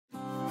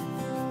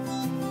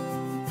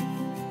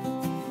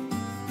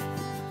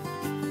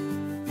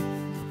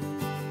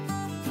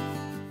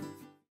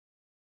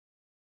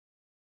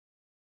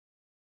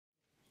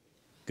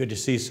Good to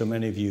see so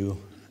many of you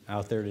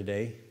out there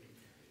today.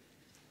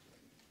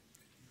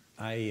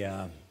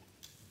 The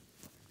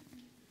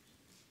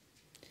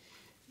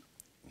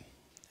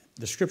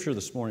scripture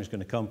this morning is going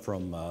to come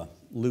from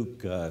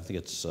Luke, I think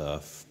it's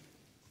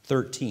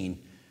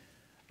 13,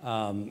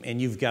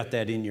 and you've got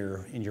that in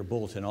your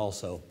bulletin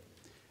also.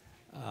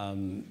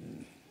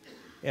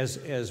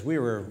 As we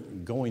were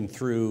going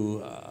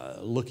through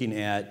looking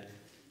at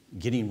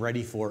getting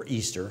ready for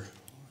Easter,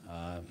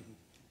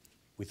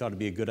 we thought it'd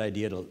be a good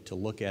idea to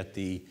look at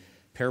the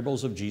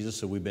parables of Jesus.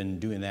 So we've been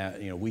doing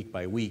that, week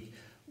by week.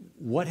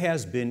 What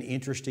has been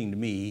interesting to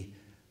me,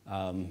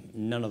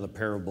 none of the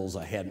parables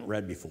I hadn't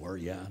read before.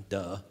 Yeah,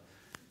 duh.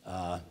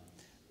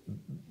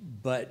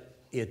 But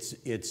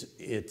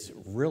it's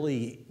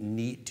really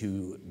neat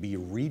to be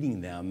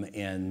reading them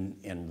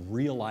and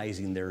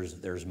realizing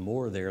there's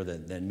more there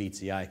than meets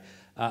the eye.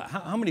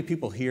 How many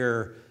people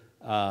here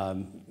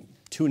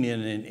tune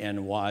in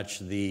and watch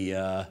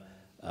the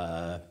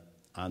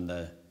on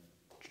the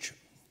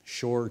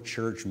Shore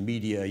Church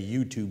Media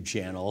YouTube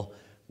channel,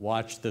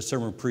 watch the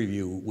sermon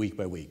preview week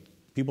by week?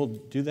 People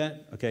do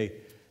that? Okay.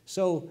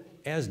 So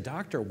as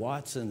Dr.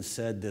 Watson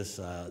said this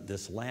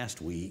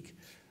last week,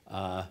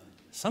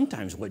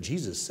 sometimes what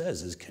Jesus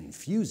says is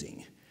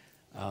confusing.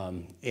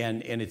 And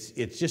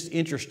it's just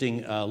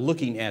interesting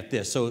looking at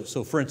this.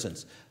 So for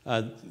instance,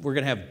 we're going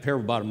to have a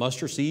parable about a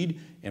mustard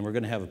seed, and we're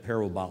going to have a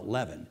parable about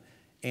leaven.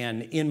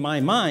 And in my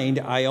mind,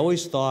 I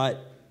always thought,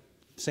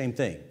 same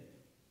thing.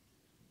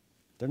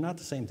 They're not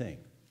the same thing.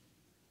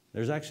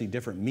 There's actually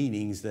different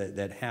meanings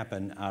that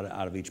happen out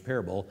of each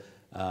parable.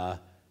 I'm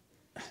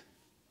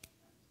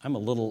a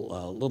little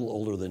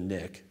older than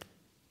Nick.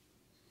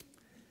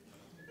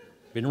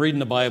 Been reading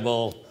the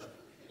Bible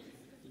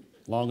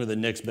longer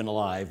than Nick's been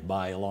alive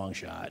by a long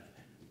shot,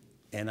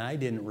 and I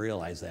didn't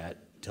realize that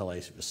till I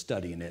was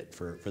studying it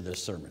for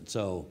this sermon.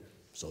 So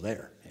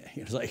there.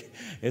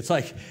 It's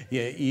like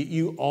yeah,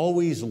 you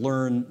always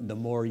learn the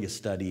more you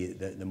study,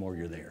 the more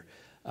you're there.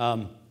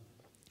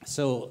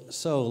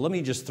 So let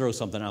me just throw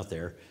something out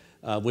there,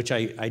 which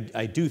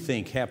I do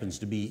think happens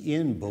to be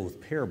in both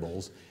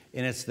parables,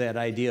 and it's that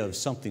idea of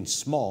something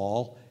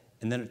small,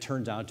 and then it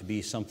turns out to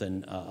be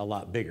something a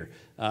lot bigger.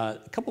 A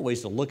couple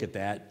ways to look at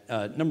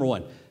that. Number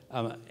one,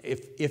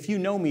 if you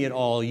know me at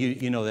all,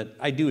 you know that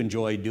I do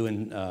enjoy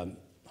doing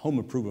home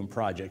improvement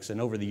projects, and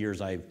over the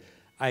years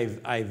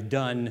I've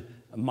done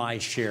my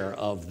share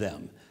of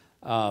them.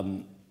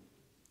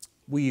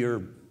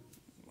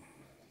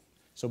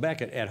 So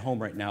back at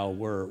home right now,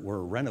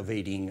 we're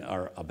renovating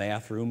a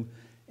bathroom.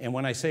 And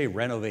when I say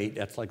renovate,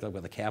 that's like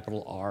with a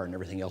capital R and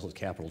everything else is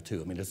capital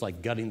too. I mean, it's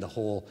like gutting the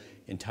whole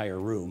entire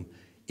room.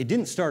 It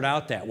didn't start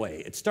out that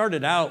way. It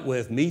started out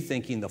with me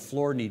thinking the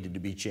floor needed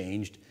to be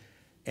changed,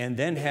 and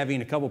then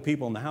having a couple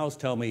people in the house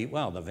tell me,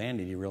 well, the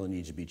vanity really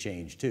needs to be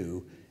changed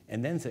too.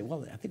 And then say,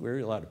 well, I think we're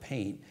allowed to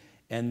paint.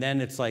 And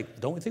then it's like,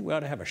 don't we think we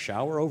ought to have a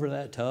shower over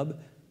that tub?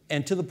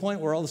 And to the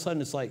point where all of a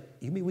sudden it's like,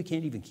 you mean we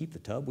can't even keep the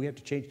tub? We have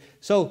to change.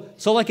 So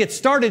like it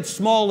started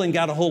small and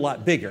got a whole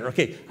lot bigger.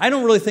 Okay, I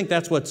don't really think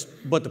that's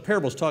what the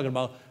parable's talking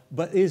about,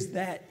 but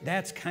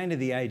that's kind of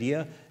the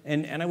idea.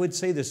 And I would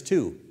say this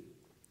too.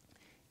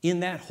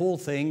 In that whole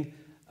thing,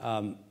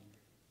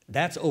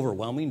 that's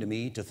overwhelming to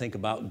me to think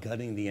about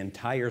gutting the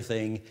entire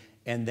thing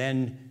and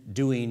then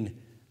doing,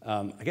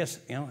 I guess,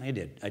 I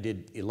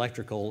did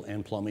electrical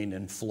and plumbing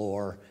and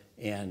floor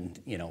and,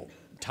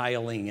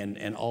 tiling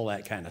and all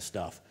that kind of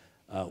stuff.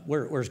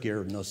 Where's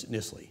Garrett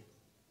Nisley?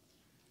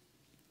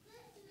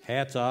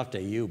 Hats off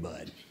to you,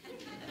 bud.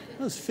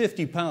 Those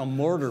 50-pound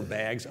mortar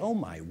bags, oh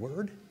my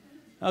word.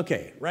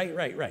 Okay,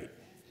 right.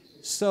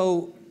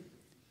 So,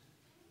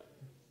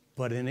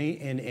 but in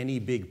any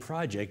big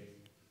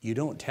project, you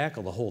don't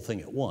tackle the whole thing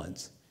at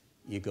once.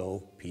 You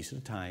go piece at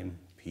a time.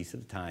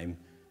 A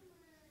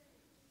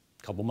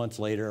couple months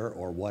later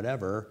or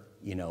whatever,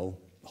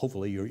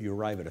 hopefully you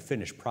arrive at a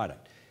finished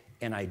product.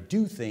 And I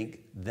do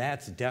think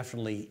that's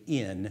definitely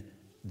in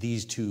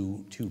these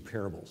two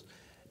parables.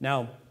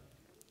 Now,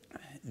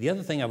 the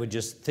other thing I would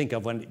just think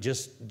of when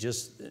just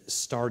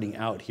starting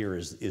out here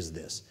is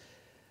this.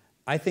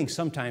 I think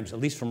sometimes, at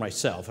least for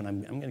myself, and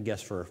I'm going to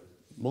guess for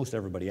most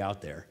everybody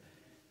out there,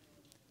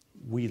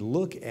 we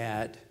look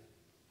at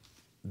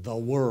the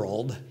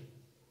world,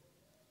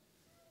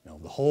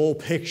 the whole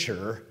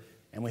picture,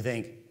 and we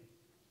think,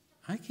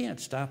 I can't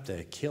stop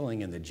the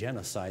killing and the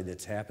genocide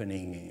that's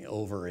happening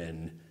over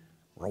in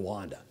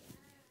Rwanda.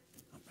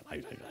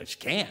 I just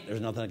can't.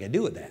 There's nothing I can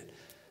do with that.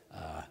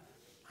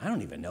 I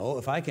don't even know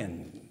if I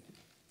can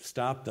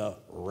stop the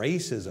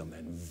racism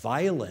and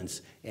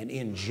violence and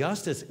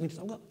injustice.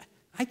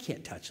 I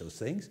can't touch those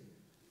things.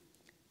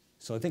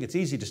 So I think it's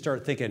easy to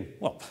start thinking,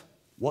 well,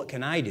 what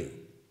can I do?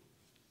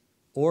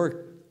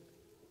 Or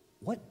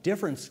what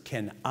difference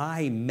can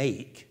I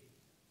make?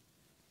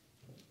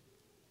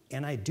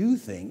 And I do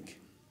think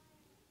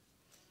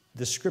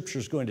the Scripture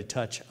is going to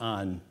touch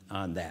on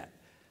that.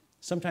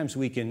 Sometimes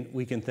we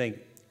can think,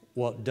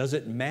 well, does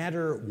it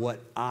matter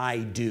what I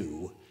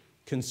do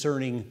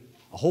concerning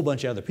a whole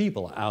bunch of other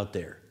people out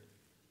there?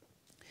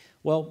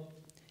 Well,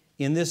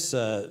 in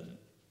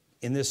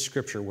this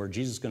scripture where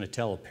Jesus is going to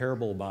tell a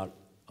parable about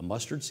a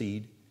mustard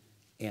seed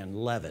and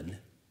leaven,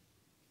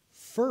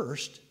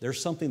 first,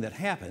 there's something that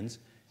happens,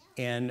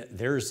 and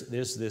there's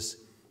this,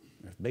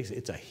 basically,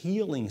 it's a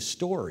healing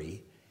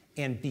story,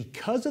 and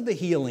because of the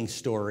healing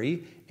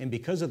story, and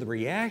because of the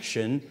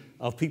reaction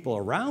of people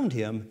around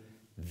him,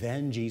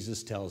 then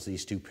Jesus tells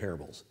these two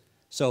parables.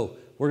 So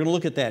we're going to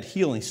look at that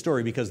healing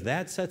story because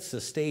that sets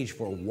the stage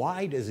for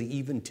why does he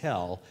even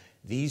tell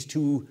these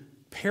two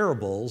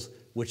parables,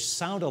 which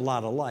sound a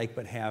lot alike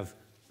but have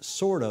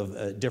sort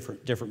of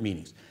different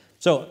meanings.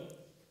 So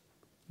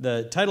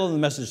the title of the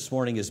message this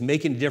morning is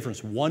Making a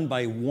Difference One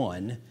by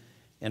One.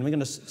 And we're going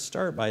to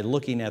start by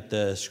looking at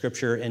the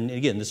scripture. And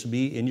again, this will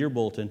be in your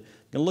bulletin.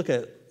 I'm going to look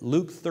at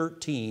Luke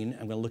 13.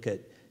 I'm going to look at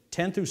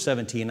 10 through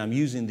 17. I'm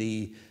using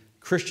the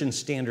Christian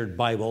Standard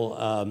Bible.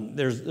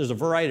 There's a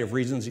variety of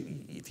reasons.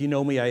 If you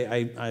know me,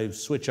 I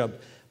switch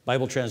up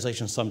Bible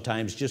translations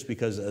sometimes just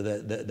because of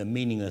the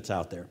meaning that's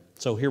out there.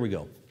 So here we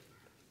go.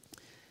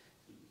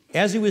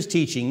 As he was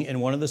teaching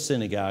in one of the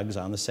synagogues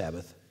on the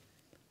Sabbath,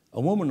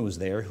 a woman was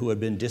there who had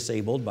been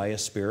disabled by a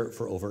spirit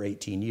for over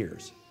 18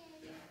 years.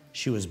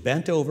 She was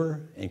bent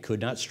over and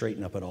could not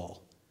straighten up at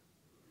all.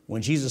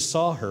 When Jesus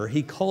saw her,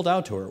 he called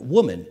out to her,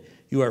 "Woman,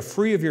 you are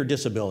free of your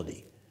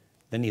disability."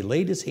 Then he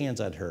laid his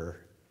hands on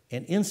her,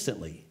 and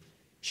instantly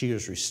she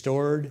was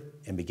restored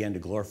and began to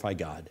glorify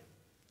God.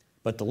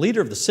 But the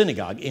leader of the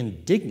synagogue,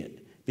 indignant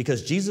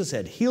because Jesus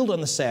had healed on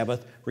the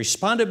Sabbath,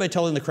 responded by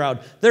telling the crowd,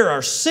 "There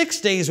are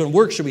 6 days when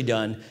work should be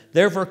done.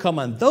 Therefore come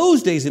on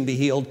those days and be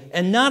healed,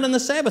 and not on the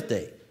Sabbath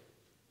day."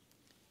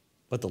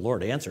 But the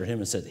Lord answered him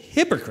and said,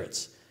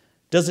 "Hypocrites!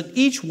 Doesn't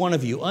each one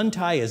of you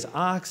untie his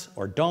ox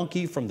or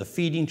donkey from the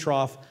feeding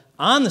trough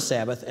on the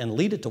Sabbath and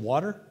lead it to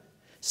water?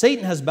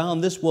 Satan has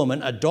bound this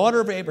woman, a daughter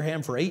of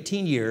Abraham, for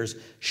 18 years.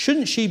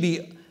 Shouldn't she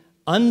be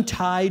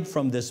untied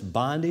from this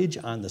bondage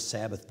on the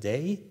Sabbath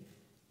day?"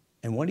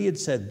 And when he had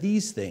said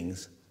these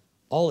things,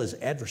 all his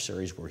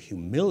adversaries were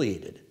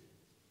humiliated,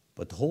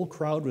 but the whole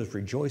crowd was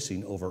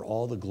rejoicing over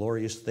all the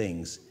glorious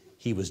things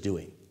he was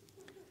doing.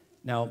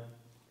 Now,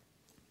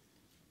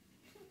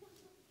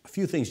 a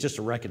few things just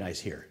to recognize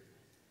here.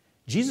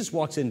 Jesus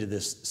walks into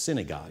this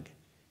synagogue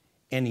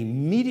and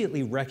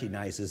immediately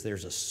recognizes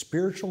there's a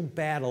spiritual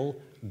battle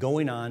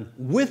going on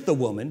with the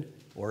woman,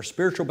 or a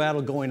spiritual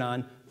battle going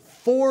on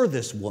for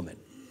this woman.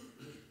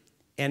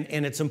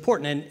 And it's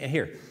important. And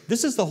here,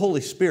 this is the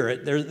Holy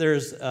Spirit.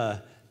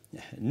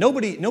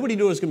 Nobody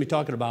knew I was going to be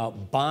talking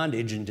about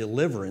bondage and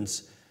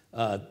deliverance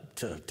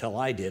till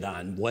I did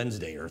on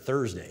Wednesday or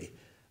Thursday.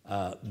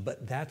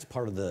 But that's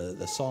part of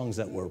the songs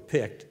that were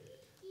picked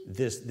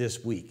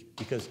this week,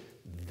 because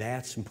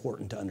that's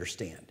important to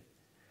understand.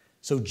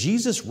 So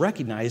Jesus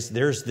recognized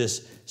there's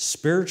this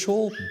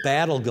spiritual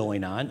battle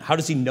going on. How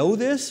does he know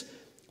this?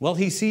 Well,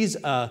 he sees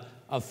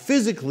a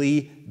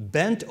physically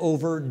bent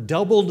over,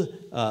 doubled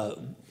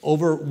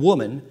over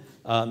woman.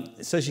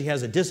 It says she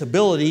has a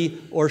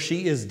disability or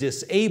she is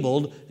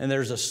disabled, and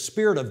there's a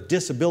spirit of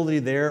disability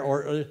there.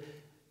 Or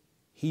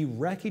he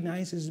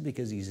recognizes it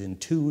because he's in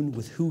tune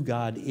with who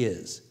God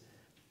is.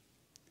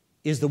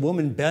 Is the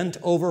woman bent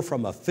over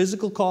from a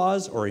physical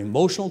cause or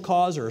emotional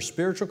cause or a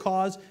spiritual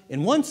cause?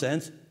 In one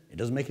sense, it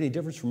doesn't make any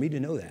difference for me to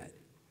know that.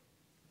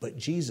 But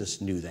Jesus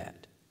knew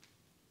that.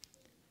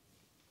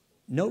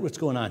 Note what's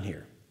going on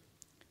here.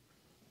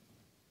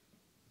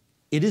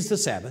 It is the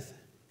Sabbath.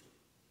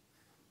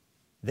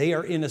 They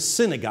are in a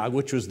synagogue,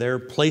 which was their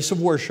place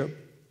of worship.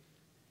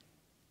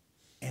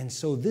 And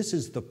so this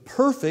is the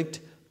perfect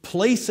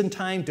place and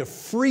time to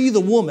free the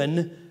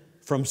woman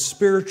from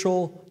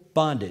spiritual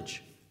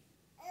bondage.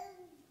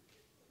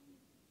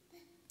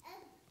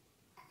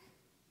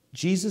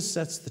 Jesus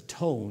sets the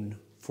tone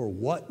for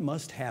what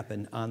must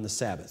happen on the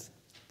Sabbath.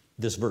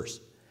 This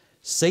verse,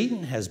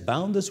 Satan has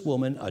bound this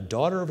woman, a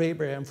daughter of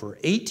Abraham, for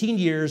 18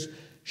 years.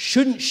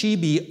 Shouldn't she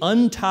be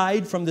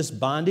untied from this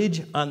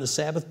bondage on the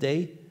Sabbath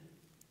day?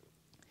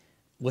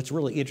 What's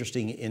really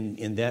interesting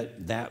in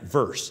that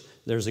verse,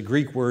 there's a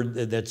Greek word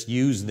that's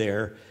used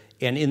there,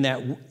 and in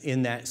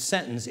that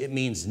sentence, it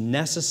means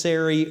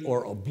necessary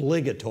or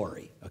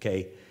obligatory,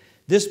 okay?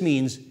 This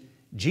means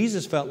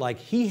Jesus felt like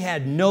he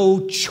had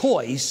no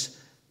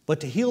choice but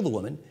to heal the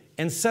woman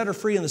and set her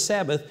free on the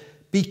Sabbath,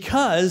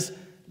 because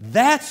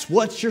that's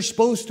what you're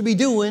supposed to be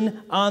doing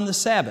on the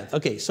Sabbath.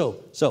 Okay,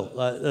 so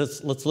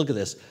let's look at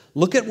this.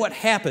 Look at what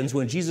happens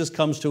when Jesus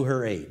comes to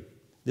her aid.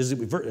 This is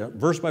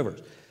verse by verse.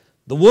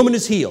 The woman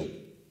is healed.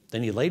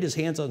 Then he laid his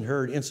hands on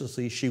her, and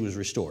instantly she was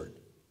restored.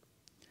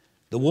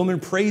 The woman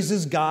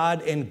praises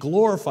God and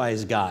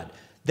glorifies God.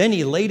 Then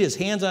he laid his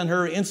hands on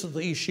her,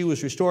 instantly she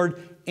was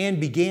restored and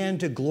began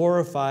to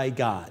glorify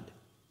God.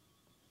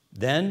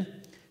 Then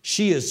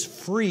she is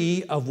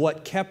free of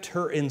what kept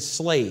her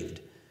enslaved.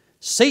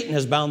 Satan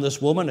has bound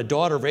this woman, a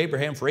daughter of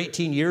Abraham, for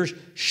 18 years.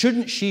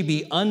 Shouldn't she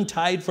be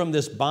untied from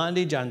this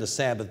bondage on the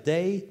Sabbath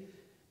day?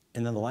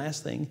 And then the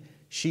last thing,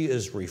 she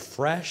is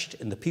refreshed,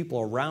 and the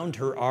people around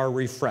her are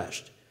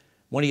refreshed.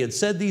 When he had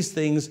said these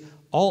things,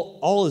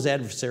 all his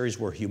adversaries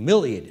were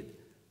humiliated,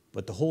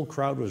 but the whole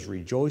crowd was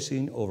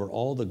rejoicing over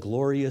all the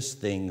glorious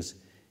things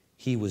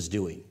he was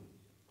doing.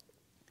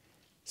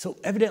 So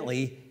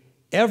evidently,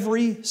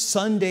 every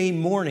Sunday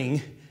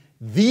morning,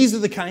 these are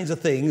the kinds of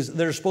things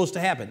that are supposed to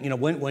happen. You know,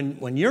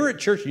 when you're at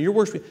church and you're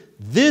worshiping,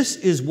 this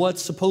is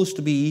what's supposed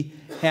to be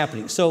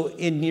happening. So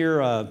in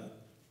your,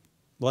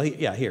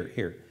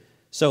 here.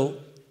 So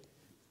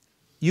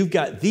you've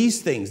got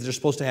these things that are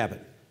supposed to happen.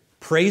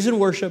 Praise and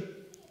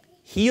worship,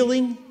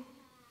 healing,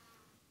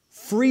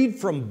 freed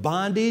from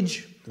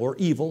bondage or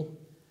evil,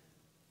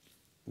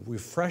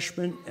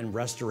 refreshment and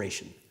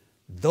restoration.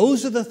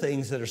 Those are the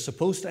things that are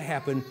supposed to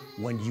happen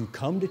when you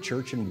come to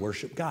church and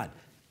worship God.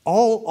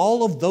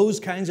 All of those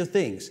kinds of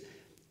things.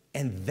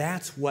 And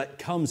that's what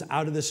comes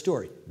out of this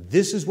story.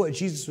 This is what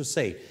Jesus was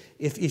saying.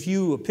 If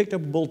you picked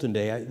up a bulletin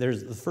today,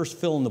 there's the first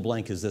fill in the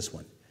blank is this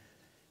one.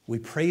 We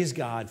praise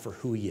God for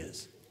who he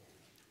is.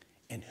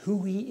 And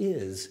who he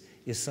is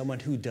someone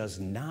who does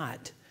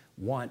not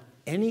want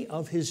any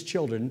of his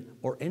children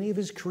or any of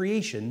his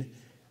creation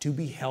to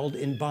be held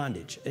in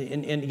bondage.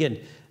 And again,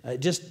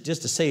 just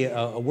to say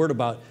a word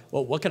about,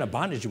 well, what kind of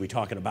bondage are we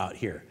talking about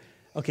here?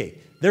 Okay,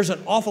 there's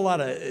an awful lot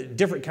of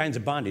different kinds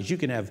of bondage. You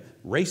can have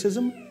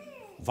racism,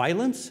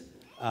 violence,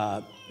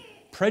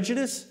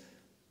 prejudice.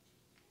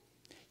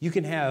 You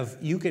can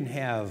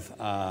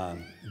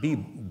be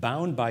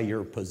bound by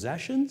your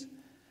possessions,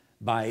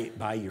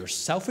 by your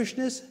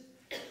selfishness.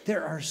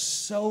 There are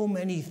so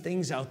many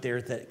things out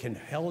there that can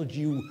hold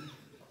you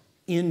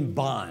in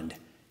bond,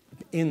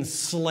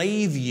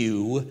 enslave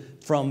you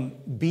from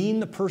being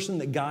the person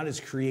that God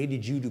has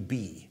created you to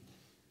be.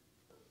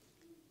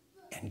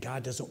 And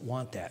God doesn't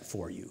want that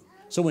for you.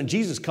 So when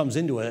Jesus comes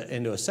into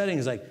a setting,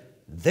 he's like,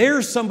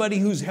 there's somebody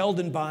who's held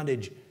in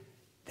bondage.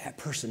 That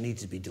person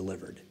needs to be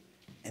delivered.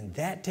 And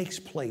that takes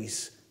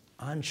place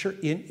in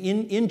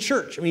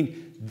church. I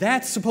mean,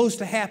 that's supposed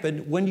to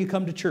happen when you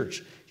come to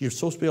church. You're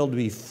supposed to be able to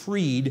be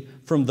freed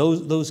from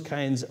those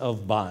kinds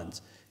of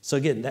bonds. So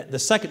again, the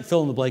second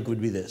fill in the blank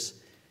would be this.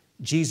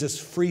 Jesus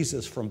frees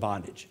us from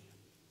bondage.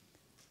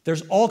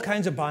 There's all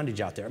kinds of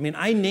bondage out there. I mean,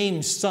 I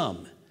named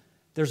some.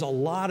 There's a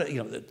lot of,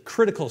 the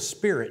critical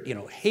spirit,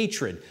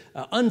 hatred,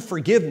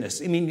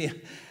 unforgiveness. I mean,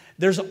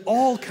 there's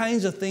all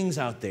kinds of things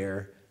out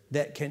there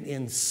that can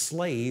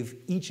enslave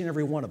each and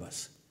every one of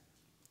us.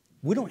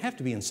 We don't have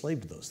to be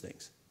enslaved to those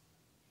things.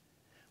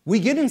 We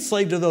get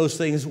enslaved to those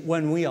things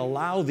when we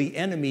allow the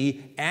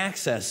enemy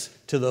access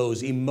to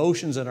those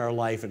emotions in our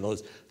life and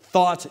those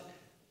thoughts.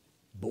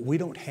 But we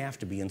don't have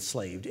to be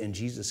enslaved, and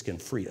Jesus can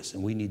free us,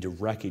 and we need to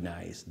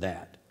recognize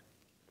that.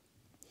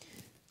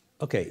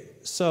 Okay,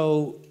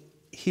 so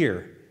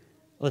here,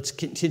 let's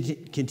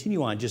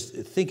continue on just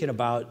thinking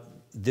about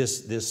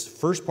this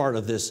first part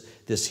of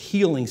this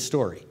healing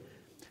story.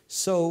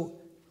 So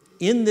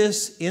in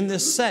this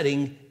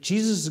setting,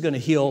 Jesus is going to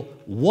heal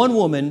one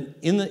woman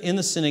in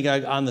the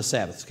synagogue on the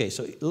Sabbath. Okay,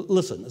 so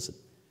listen.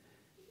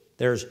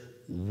 There's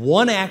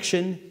one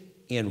action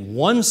in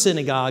one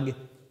synagogue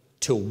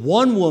to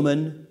one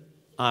woman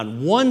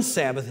on one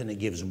Sabbath, and it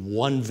gives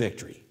one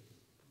victory.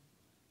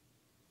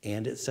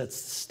 And it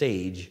sets the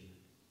stage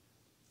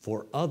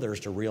for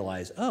others to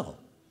realize, oh,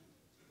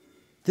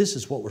 this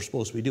is what we're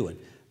supposed to be doing.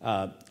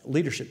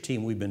 Leadership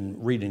team, we've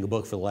been reading a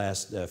book for the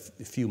last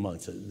few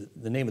months.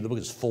 The name of the book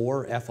is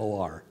FOR,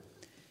 F-O-R.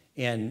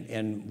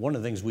 And one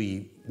of the things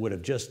we would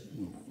have just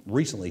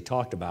recently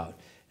talked about,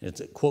 and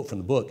it's a quote from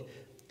the book,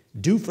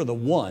 do for the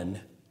one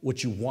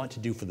what you want to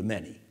do for the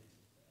many.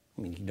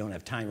 I mean, you don't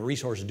have time or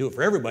resources to do it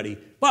for everybody,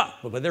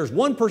 but there's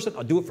one person,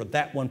 I'll do it for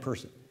that one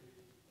person.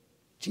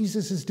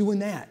 Jesus is doing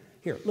that.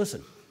 Here,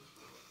 listen.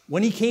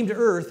 When he came to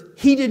earth,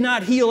 he did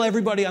not heal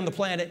everybody on the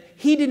planet.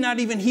 He did not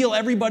even heal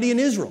everybody in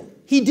Israel.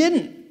 He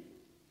didn't.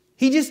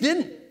 He just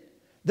didn't.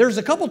 There's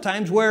a couple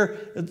times where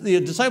the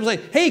disciples say,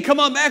 hey, come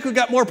on back, we've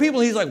got more people.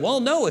 He's like, well,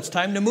 no, it's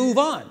time to move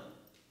on.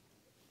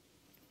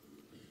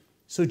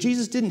 So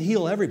Jesus didn't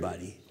heal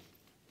everybody.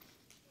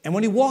 And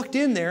when he walked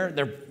in there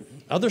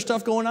other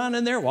stuff going on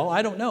in there? Well,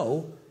 I don't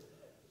know.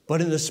 But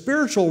in the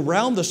spiritual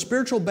realm, the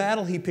spiritual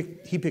battle, he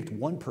picked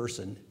one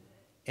person,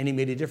 and he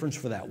made a difference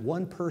for that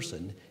one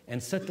person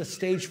and set the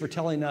stage for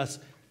telling us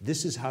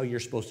this is how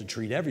you're supposed to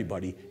treat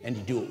everybody, and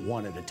to do it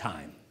one at a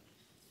time.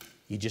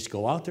 You just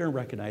go out there and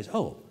recognize,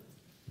 oh,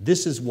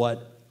 this is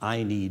what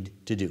I need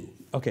to do.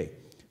 Okay,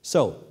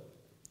 so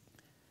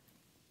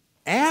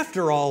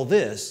after all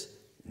this,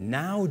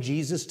 now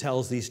Jesus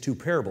tells these two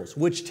parables,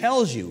 which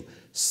tells you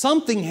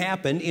something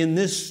happened in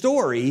this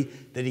story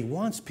that he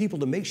wants people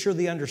to make sure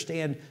they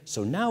understand.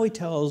 So now he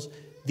tells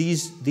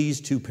these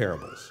two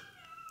parables.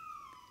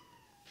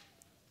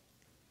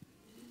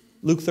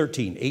 Luke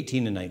 13,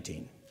 18 and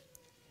 19.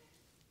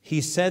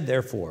 He said,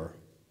 therefore,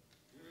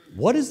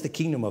 what is the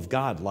kingdom of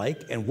God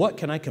like, and what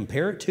can I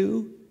compare it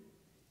to?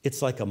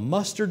 It's like a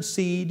mustard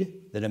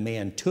seed that a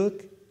man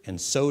took and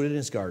sowed in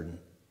his garden.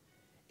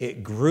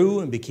 It grew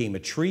and became a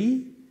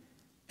tree,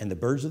 and the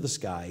birds of the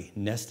sky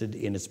nested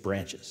in its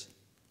branches.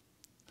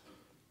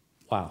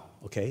 Wow,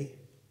 okay.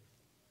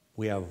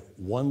 We have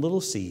one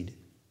little seed.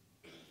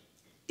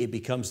 It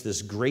becomes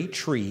this great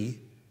tree,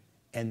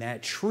 And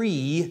that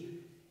tree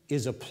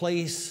is a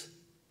place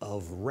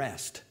of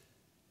rest.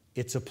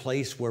 It's a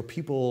place where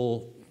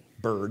people,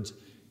 birds,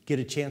 get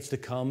a chance to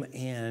come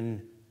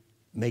and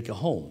make a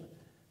home.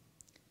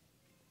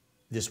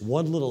 This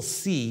one little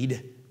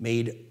seed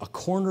made a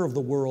corner of the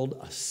world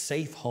a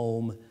safe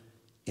home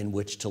in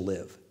which to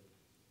live.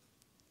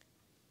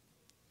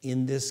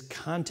 In this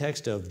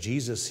context of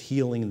Jesus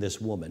healing this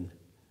woman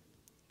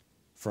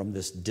from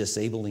this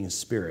disabling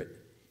spirit,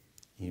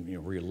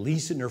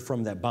 releasing her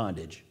from that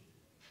bondage,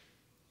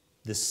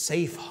 the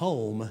safe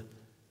home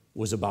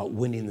was about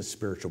winning the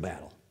spiritual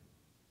battle,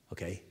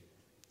 okay?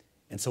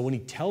 And so when he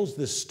tells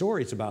this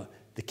story, it's about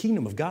the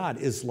kingdom of God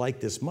is like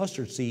this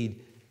mustard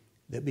seed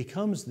that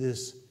becomes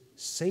this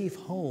safe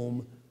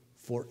home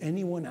for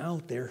anyone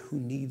out there who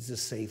needs a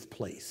safe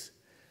place.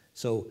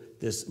 So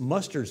this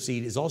mustard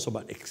seed is also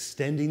about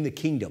extending the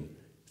kingdom.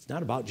 It's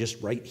not about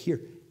just right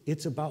here.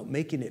 It's about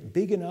making it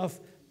big enough,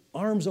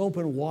 arms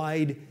open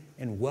wide,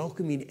 and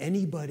welcoming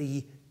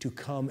anybody to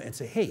come and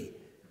say, hey,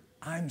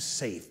 I'm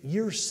safe.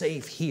 You're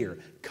safe here.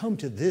 Come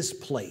to this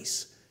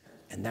place.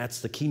 And that's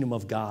the kingdom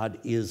of God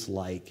is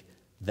like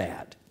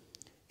that.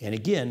 And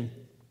again,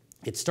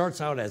 it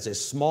starts out as a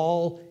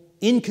small,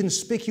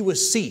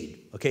 inconspicuous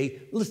seed, okay?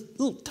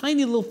 Little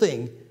tiny little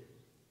thing,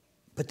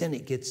 but then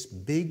it gets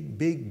big,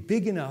 big,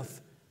 big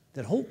enough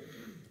that whole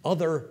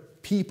other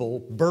people,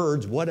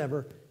 birds,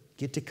 whatever,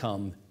 get to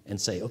come and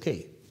say,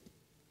 okay,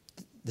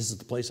 this is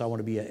the place I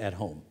want to be at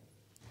home.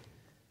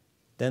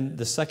 Then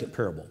the second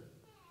parable.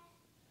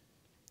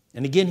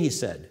 And again he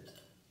said,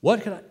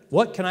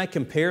 what can I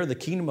compare the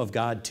kingdom of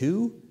God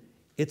to?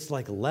 It's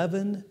like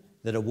leaven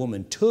that a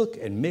woman took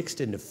and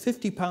mixed into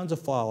 50 pounds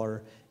of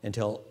flour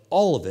until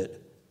all of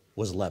it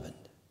was leavened.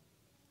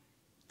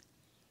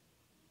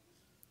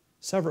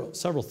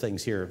 Several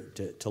things here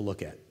to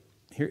look at.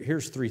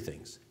 Here's three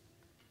things.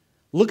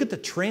 Look at the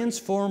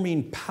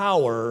transforming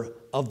power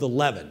of the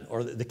leaven,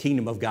 or the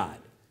kingdom of God.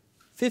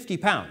 50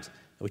 pounds.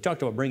 We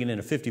talked about bringing in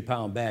a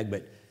 50-pound bag,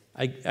 but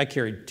I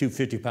carried two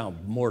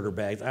 50-pound mortar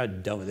bags. I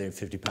had done with any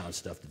 50-pound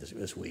stuff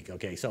this week,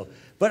 okay?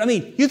 But I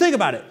mean, you think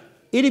about it.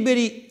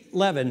 Itty-bitty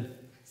leaven,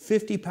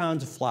 50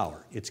 pounds of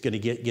flour. It's going to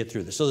get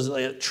through this. So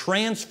there's a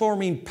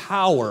transforming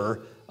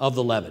power of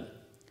the leaven.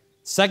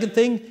 Second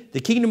thing, the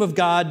kingdom of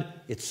God,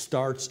 it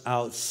starts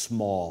out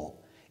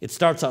small. It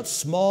starts out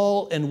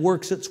small and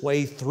works its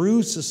way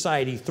through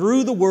society,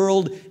 through the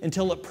world,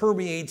 until it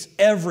permeates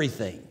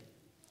everything.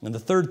 And the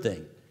third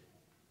thing,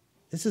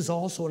 this is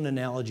also an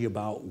analogy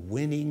about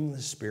winning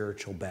the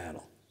spiritual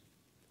battle.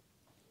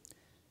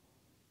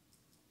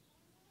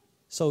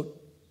 So,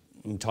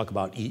 let me talk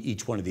about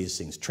each one of these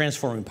things.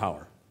 Transforming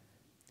power.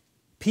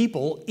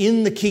 People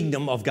in the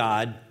kingdom of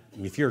God,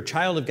 if you're a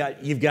child of God,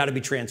 you've got to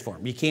be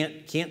transformed. You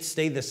can't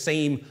stay the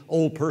same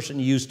old person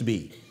you used to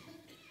be.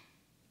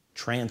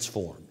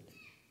 Transformed.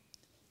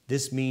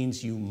 This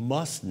means you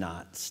must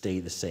not stay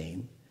the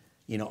same.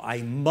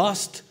 I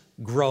must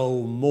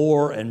grow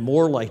more and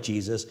more like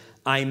Jesus.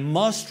 I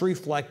must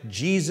reflect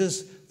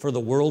Jesus for the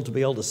world to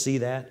be able to see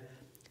that.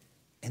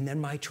 And then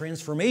my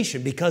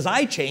transformation, because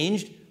I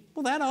changed,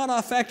 well, that ought to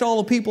affect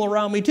all the people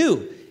around me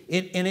too.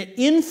 And it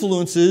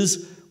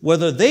influences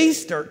whether they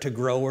start to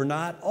grow or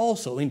not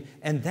also.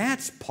 And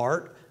that's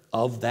part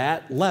of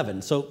that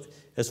leaven. So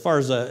as far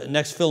as the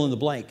next fill in the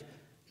blank,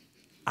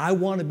 I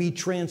want to be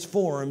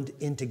transformed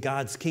into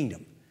God's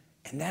kingdom.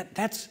 And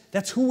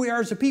that's who we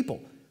are as a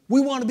people. We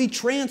want to be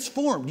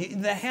transformed.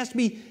 That has to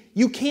be,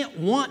 you can't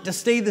want to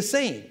stay the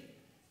same.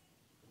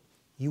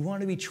 You want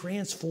to be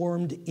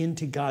transformed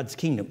into God's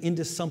kingdom,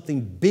 into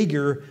something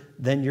bigger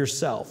than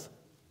yourself.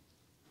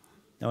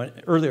 Now,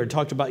 earlier I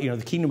talked about, the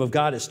kingdom of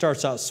God, it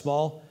starts out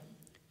small.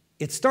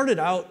 It started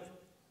out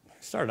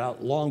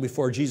long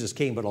before Jesus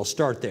came, but I'll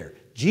start there.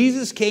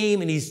 Jesus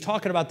came and he's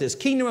talking about this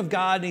kingdom of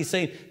God, and he's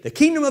saying, the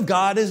kingdom of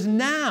God is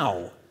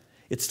now.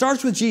 It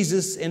starts with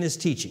Jesus and his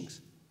teachings.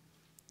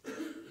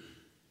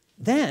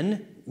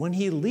 Then, when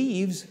he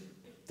leaves,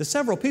 the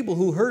several people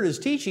who heard his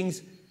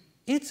teachings,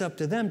 it's up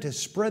to them to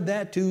spread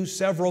that to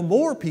several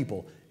more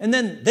people. And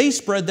then they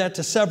spread that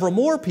to several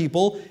more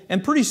people,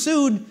 and pretty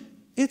soon,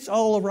 it's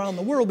all around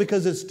the world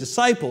because it's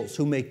disciples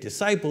who make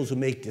disciples who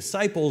make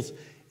disciples,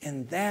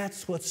 and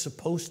that's what's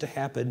supposed to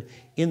happen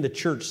in the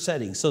church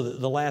setting. So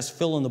the last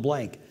fill in the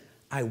blank,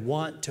 I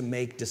want to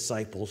make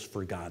disciples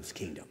for God's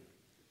kingdom.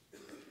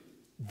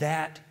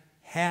 That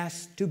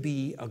has to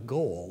be a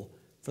goal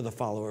for the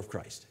follower of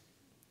Christ.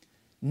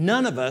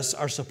 None of us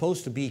are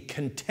supposed to be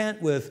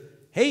content with,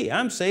 hey,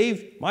 I'm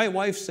saved, my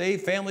wife's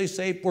saved, family's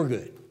saved, we're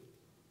good.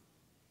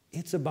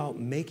 It's about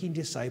making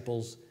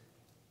disciples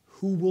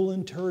who will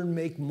in turn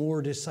make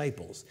more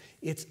disciples.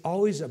 It's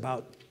always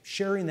about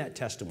sharing that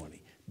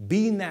testimony,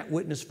 being that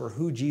witness for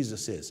who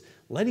Jesus is,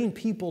 letting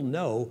people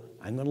know,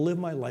 I'm going to live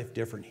my life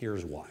different,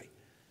 here's why.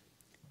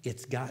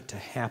 It's got to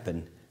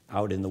happen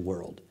out in the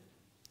world.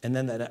 And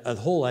then that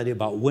whole idea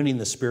about winning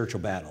the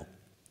spiritual battle.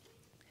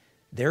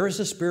 There is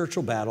a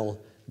spiritual battle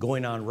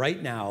going on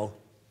right now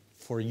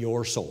for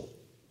your soul.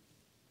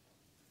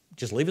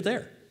 Just leave it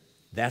there.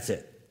 That's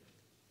it.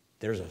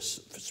 There's a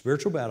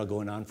spiritual battle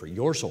going on for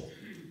your soul,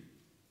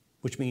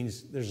 which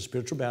means there's a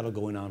spiritual battle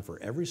going on for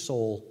every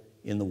soul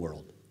in the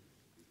world.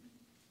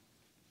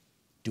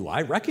 Do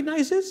I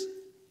recognize this?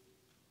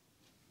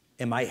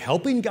 Am I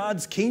helping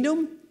God's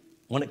kingdom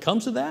when it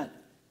comes to that?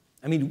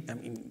 I mean,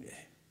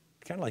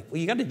 kind of like,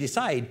 well, you got to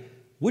decide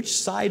which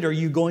side are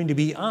you going to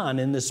be on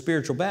in this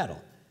spiritual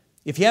battle.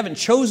 If you haven't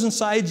chosen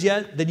sides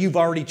yet, then you've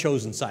already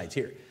chosen sides.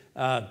 Here,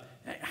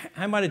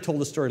 I might have told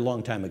this story a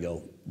long time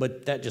ago,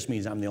 but that just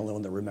means I'm the only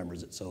one that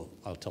remembers it, so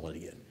I'll tell it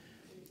again.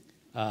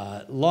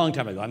 Long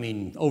time ago, I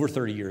mean over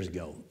 30 years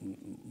ago,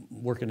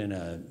 working in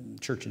a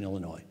church in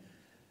Illinois,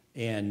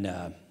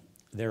 and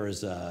there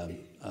was a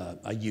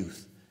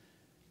youth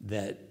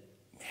that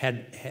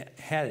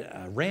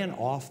ran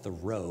off the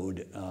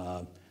road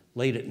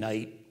late at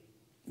night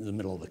in the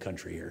middle of the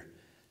country here,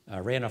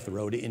 ran off the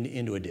road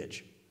into a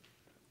ditch.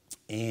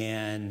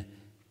 And,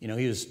 you know,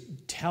 he was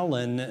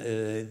telling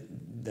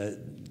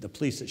the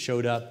police that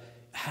showed up,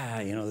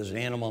 you know, there's an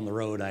animal on the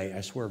road,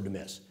 I swerved to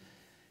miss.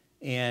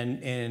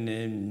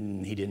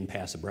 And he didn't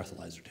pass a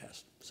breathalyzer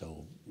test.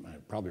 So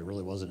it probably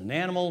really wasn't an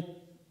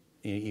animal.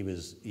 He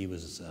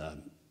was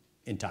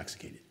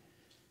intoxicated.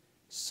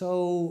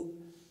 So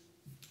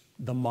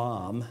the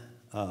mom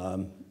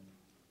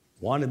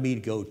wanted me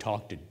to go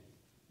talk to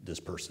this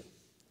person.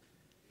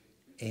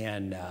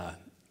 And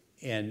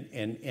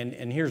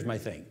here's my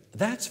thing.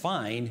 That's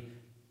fine,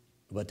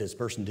 but this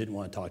person didn't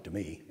want to talk to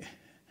me,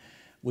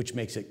 which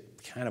makes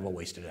it kind of a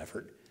wasted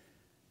effort.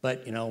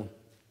 But, you know,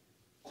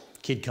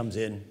 kid comes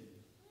in.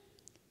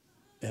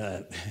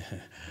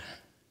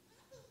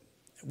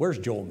 Where's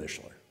Joel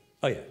Mishler?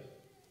 Oh, yeah.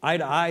 Eye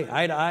to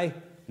eye.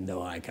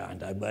 No eye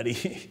contact,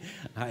 buddy.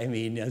 I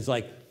mean, it's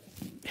like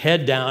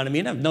head down. I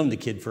mean, I've known the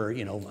kid for,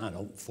 you know, I don't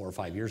know, 4 or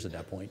 5 years at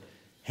that point.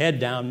 Head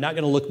down, not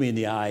going to look me in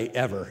the eye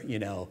ever, you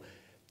know.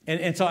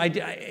 And so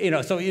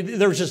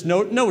there was just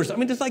no, I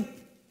mean, it's like,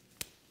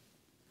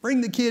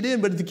 bring the kid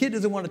in, but if the kid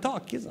doesn't want to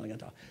talk, the kid's not going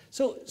to talk.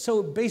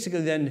 So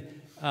basically then,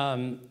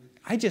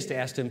 I just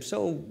asked him,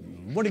 so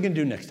what are you going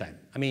to do next time?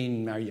 I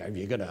mean, are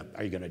you going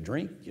to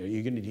drink? Are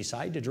you going to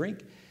decide to drink?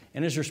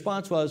 And his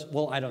response was,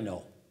 well, I don't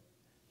know.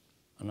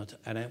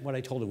 What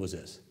I told him was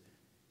this.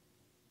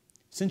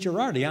 Since you're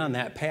already on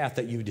that path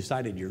that you've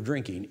decided you're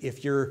drinking,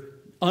 if you're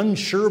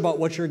unsure about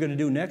what you're going to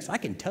do next, I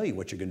can tell you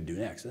what you're going to do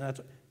next. And that's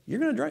what,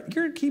 you're going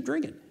to keep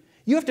drinking.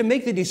 You have to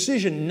make the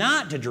decision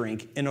not to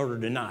drink in order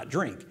to not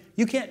drink.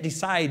 You can't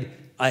decide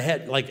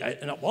ahead, like,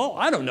 well,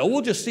 I don't know.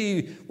 We'll just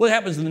see what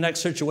happens in the next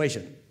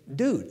situation.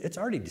 Dude, it's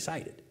already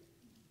decided.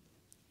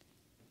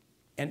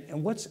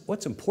 And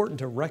what's important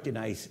to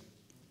recognize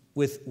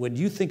when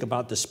you think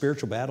about the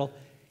spiritual battle,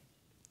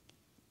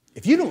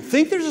 if you don't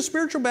think there's a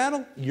spiritual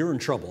battle, you're in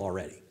trouble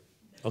already,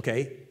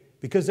 okay?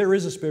 Because there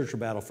is a spiritual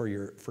battle for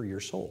your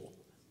soul.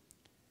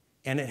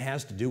 And it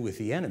has to do with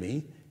the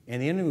enemy.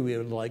 And the enemy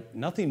would like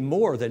nothing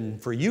more than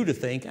for you to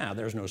think,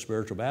 there's no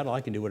spiritual battle.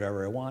 I can do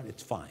whatever I want.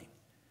 It's fine.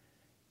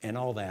 And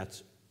all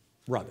that's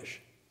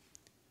rubbish.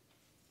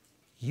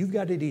 You've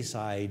got to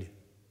decide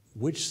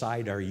which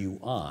side are you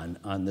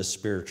on this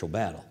spiritual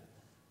battle.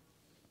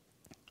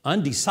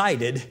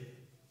 Undecided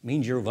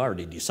means you've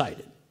already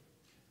decided.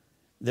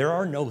 There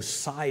are no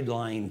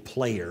sideline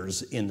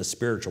players in the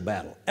spiritual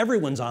battle.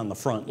 Everyone's on the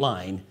front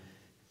line,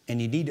 and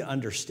you need to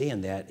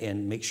understand that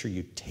and make sure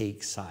you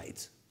take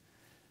sides.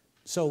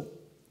 So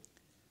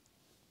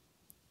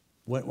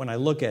when I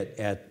look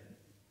at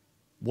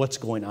what's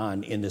going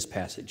on in this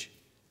passage,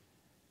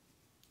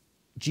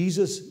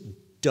 Jesus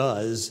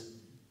does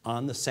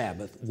on the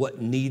Sabbath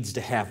what needs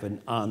to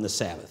happen on the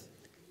Sabbath: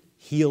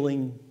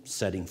 healing,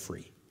 setting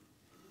free.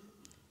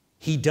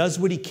 He does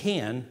what he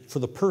can for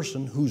the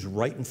person who's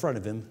right in front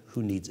of him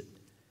who needs it.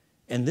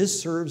 And this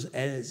serves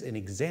as an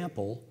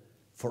example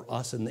for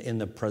us in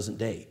the present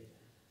day.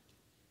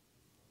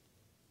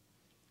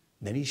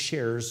 Then he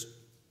shares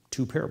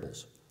 2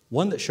 parables.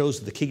 One that shows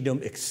the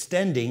kingdom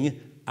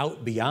extending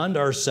out beyond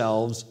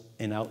ourselves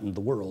and out into the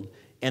world.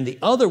 And the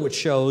other which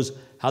shows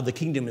how the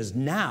kingdom is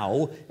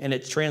now, and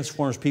it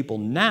transforms people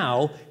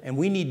now, and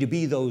we need to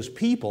be those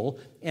people.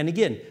 And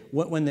again,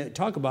 when they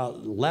talk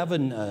about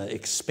leaven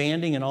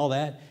expanding and all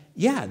that,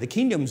 yeah, the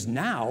kingdom's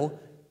now.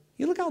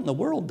 You look out in the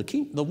world,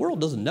 the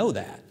world doesn't know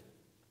that.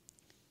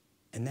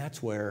 And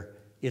that's where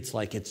it's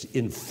like it's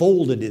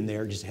enfolded in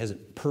there, just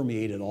hasn't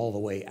permeated all the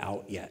way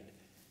out yet.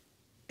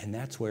 And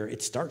that's where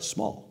it starts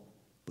small,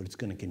 but it's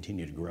going to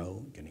continue to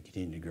grow,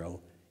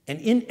 And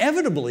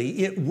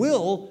inevitably, it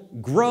will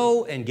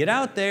grow and get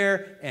out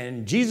there,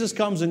 and Jesus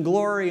comes in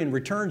glory and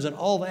returns and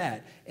all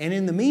that. And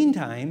in the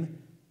meantime,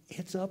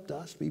 it's up to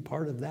us to be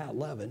part of that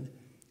leaven.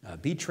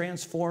 Be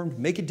transformed,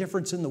 make a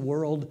difference in the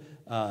world,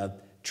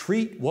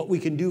 treat what we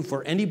can do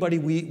for anybody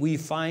we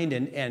find,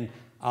 and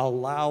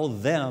allow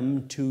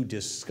them to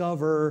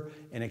discover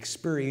and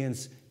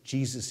experience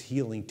Jesus'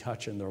 healing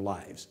touch in their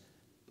lives.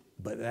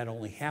 But that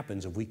only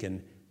happens if we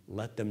can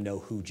let them know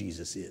who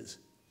Jesus is.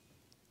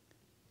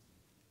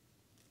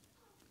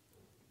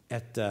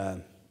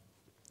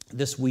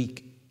 This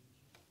week,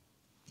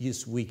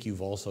 this week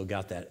you've also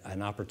got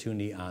an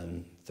opportunity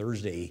on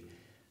Thursday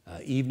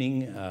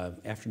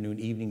afternoon,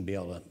 evening, be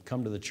able to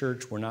come to the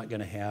church. We're not going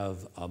to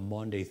have a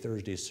Monday,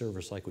 Thursday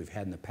service like we've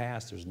had in the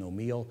past. There's no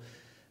meal.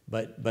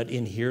 But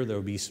in here, there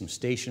will be some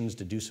stations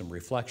to do some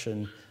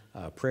reflection,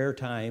 prayer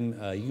time.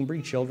 You can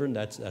bring children,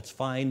 that's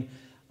fine.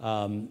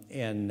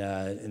 And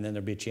then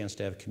there'll be a chance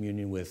to have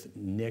communion with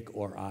Nick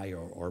or I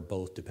or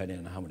both, depending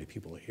on how many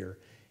people are here,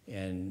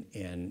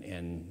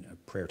 and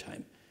prayer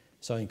time.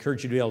 So I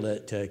encourage you to be able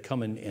to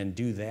come and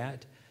do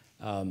that.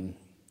 And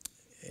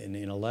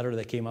in a letter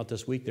that came out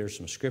this week, there's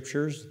some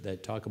scriptures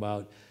that talk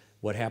about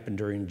what happened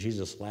during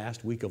Jesus'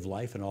 last week of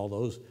life, and all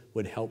those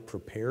would help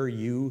prepare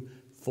you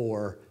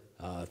for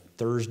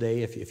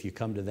Thursday if you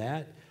come to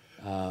that.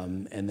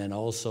 And then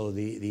also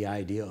the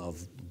idea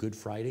of Good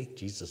Friday,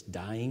 Jesus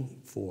dying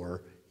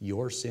for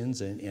your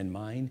sins and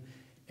mine.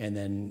 And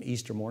then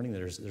Easter morning,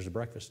 there's a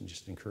breakfast, and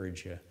just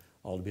encourage you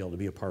all to be able to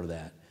be a part of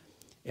that.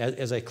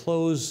 As I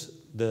close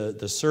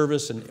the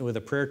service and with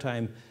a prayer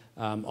time,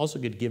 also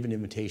could give an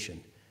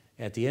invitation.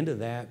 At the end of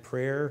that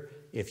prayer,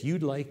 if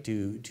you'd like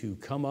to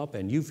come up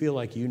and you feel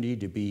like you need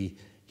to be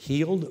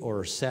healed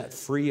or set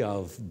free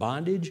of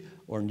bondage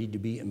or need to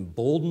be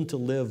emboldened to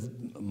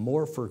live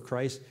more for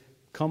Christ,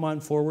 come on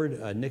forward.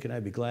 Nick and I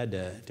would be glad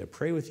to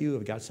pray with you.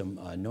 I've got some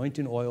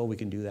anointing oil. We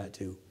can do that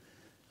too.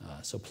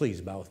 So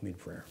please bow with me in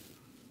prayer.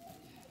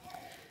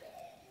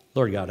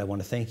 Lord God, I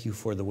want to thank you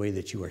for the way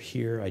that you are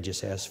here. I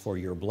just ask for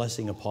your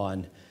blessing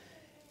upon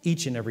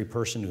each and every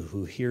person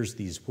who hears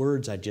these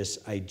words. I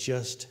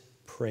just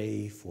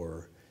pray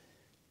for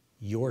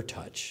your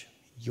touch,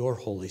 your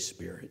Holy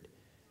Spirit,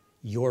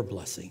 your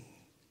blessing.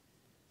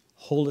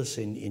 Hold us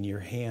in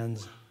your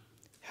hands.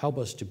 Help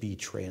us to be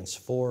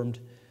transformed.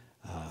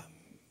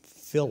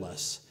 Fill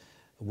us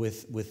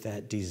with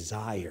that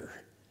desire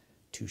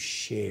to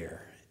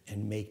share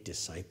and make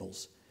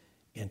disciples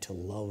and to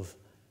love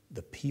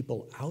the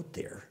people out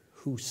there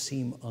who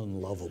seem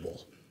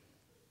unlovable,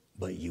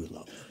 but you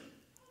love them.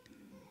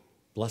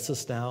 Bless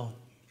us now.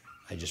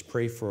 I just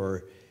pray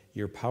for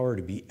your power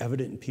to be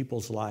evident in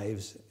people's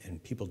lives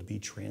and people to be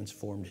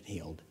transformed and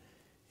healed.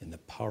 In the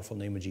powerful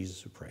name of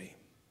Jesus we pray.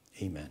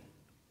 Amen.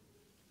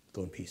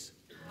 Go in peace.